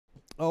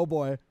Oh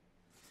boy.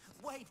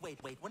 Wait.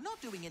 We're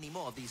not doing any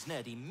more of these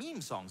nerdy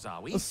meme songs,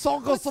 are we? A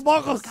Songus Let's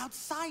Amongus. look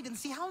outside and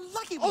see how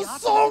lucky we A are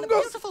to live in a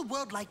Songus. beautiful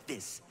world like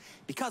this.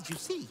 Because you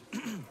see,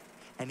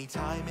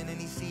 anytime in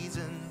any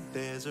season,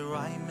 there's a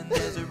rhyme and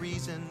there's a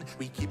reason.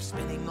 We keep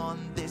spinning on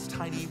this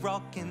tiny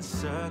rock in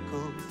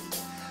circles.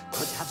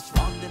 Could have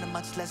spawned in a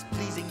much less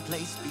pleasing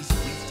place, be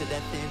squeezed to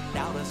death in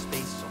outer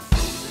space, or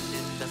frozen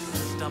in the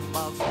system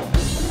of...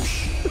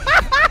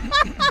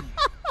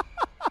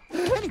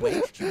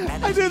 Anyway,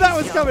 I knew that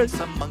was coming.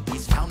 Some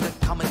monkeys found a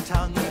common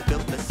tongue. We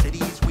built the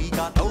cities, we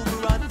got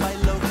overrun by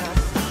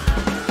locusts.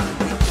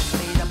 We just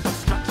made up a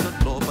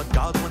structured law, but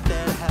God went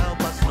there to help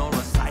us. Nor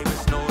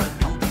Osiris, nor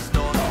Anubis,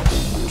 nor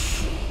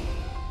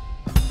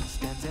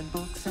scans and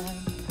books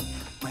and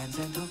brands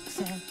and hooks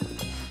and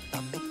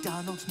the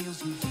McDonald's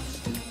meals you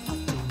used to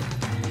adore.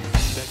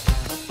 They're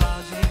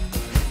camouflaging,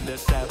 they're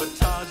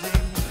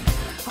sabotaging.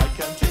 I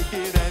can't take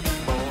it anymore.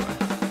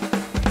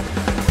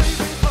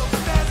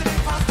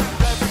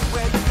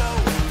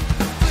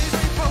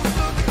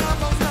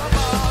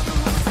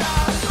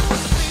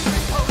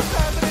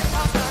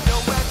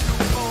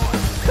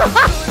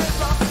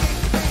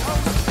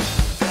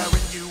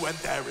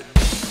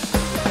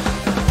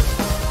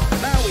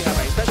 Now we have a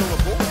special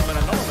report from an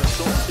anonymous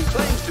source who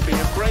claims to be a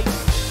great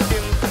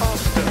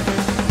imposter.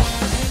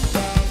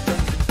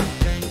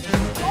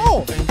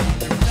 Oh!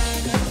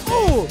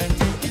 Oh!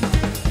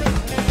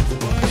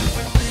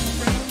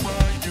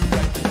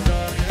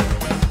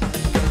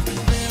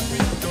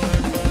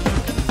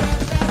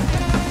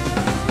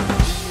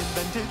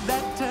 Invented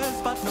letters,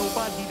 but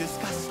nobody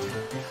discussed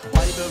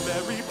why the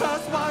very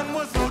first one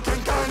was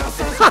looking kind of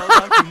so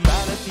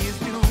humanity is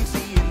doomed.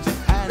 See, in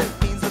Japan it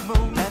means the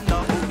moon, and the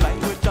whole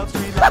language of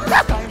Sri Lanka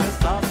is kind of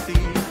softy.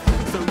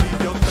 So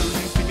leave your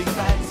cozy sleeping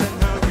bags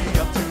and hurry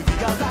up to the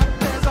other.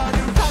 There's a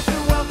new class to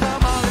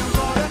welcome all who's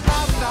on the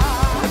house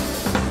now.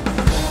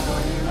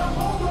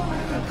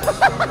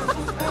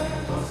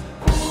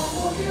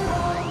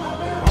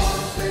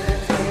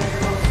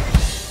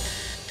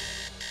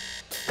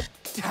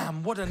 Damn,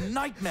 what a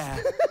nightmare.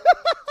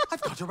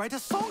 I've got to write a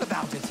song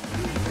about it.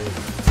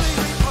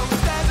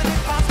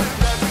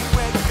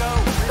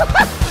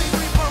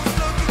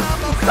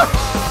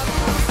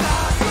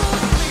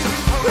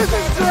 This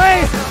is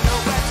great!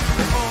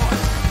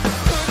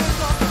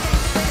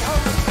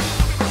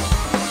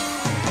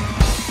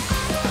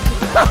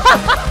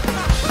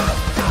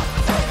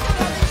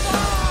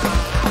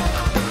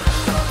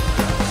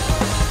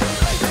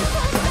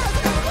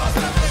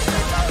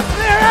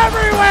 They're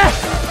everywhere!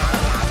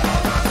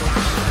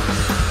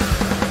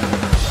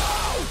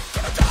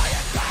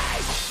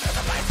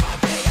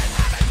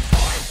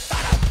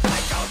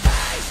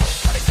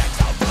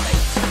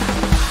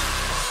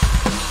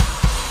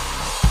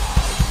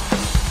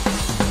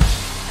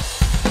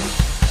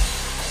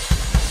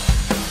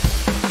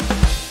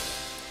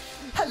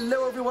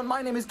 Hello everyone,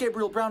 my name is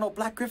Gabriel Brown or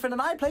Black Griffin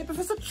and I play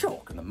Professor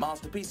Chalk in the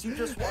masterpiece you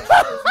just watched.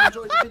 If you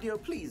enjoyed the video,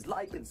 please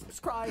like and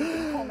subscribe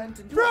and comment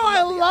and do Bro,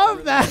 I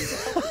love that!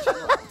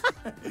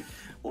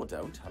 Or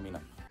don't, I mean...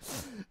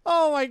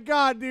 Oh my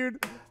god,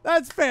 dude.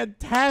 That's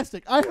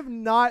fantastic. I've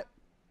not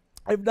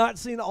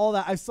seen all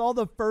that. I saw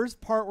the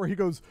first part where he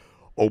goes,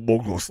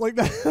 Amongus, like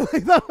that.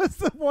 Like that was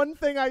the one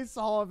thing I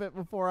saw of it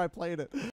before I played it.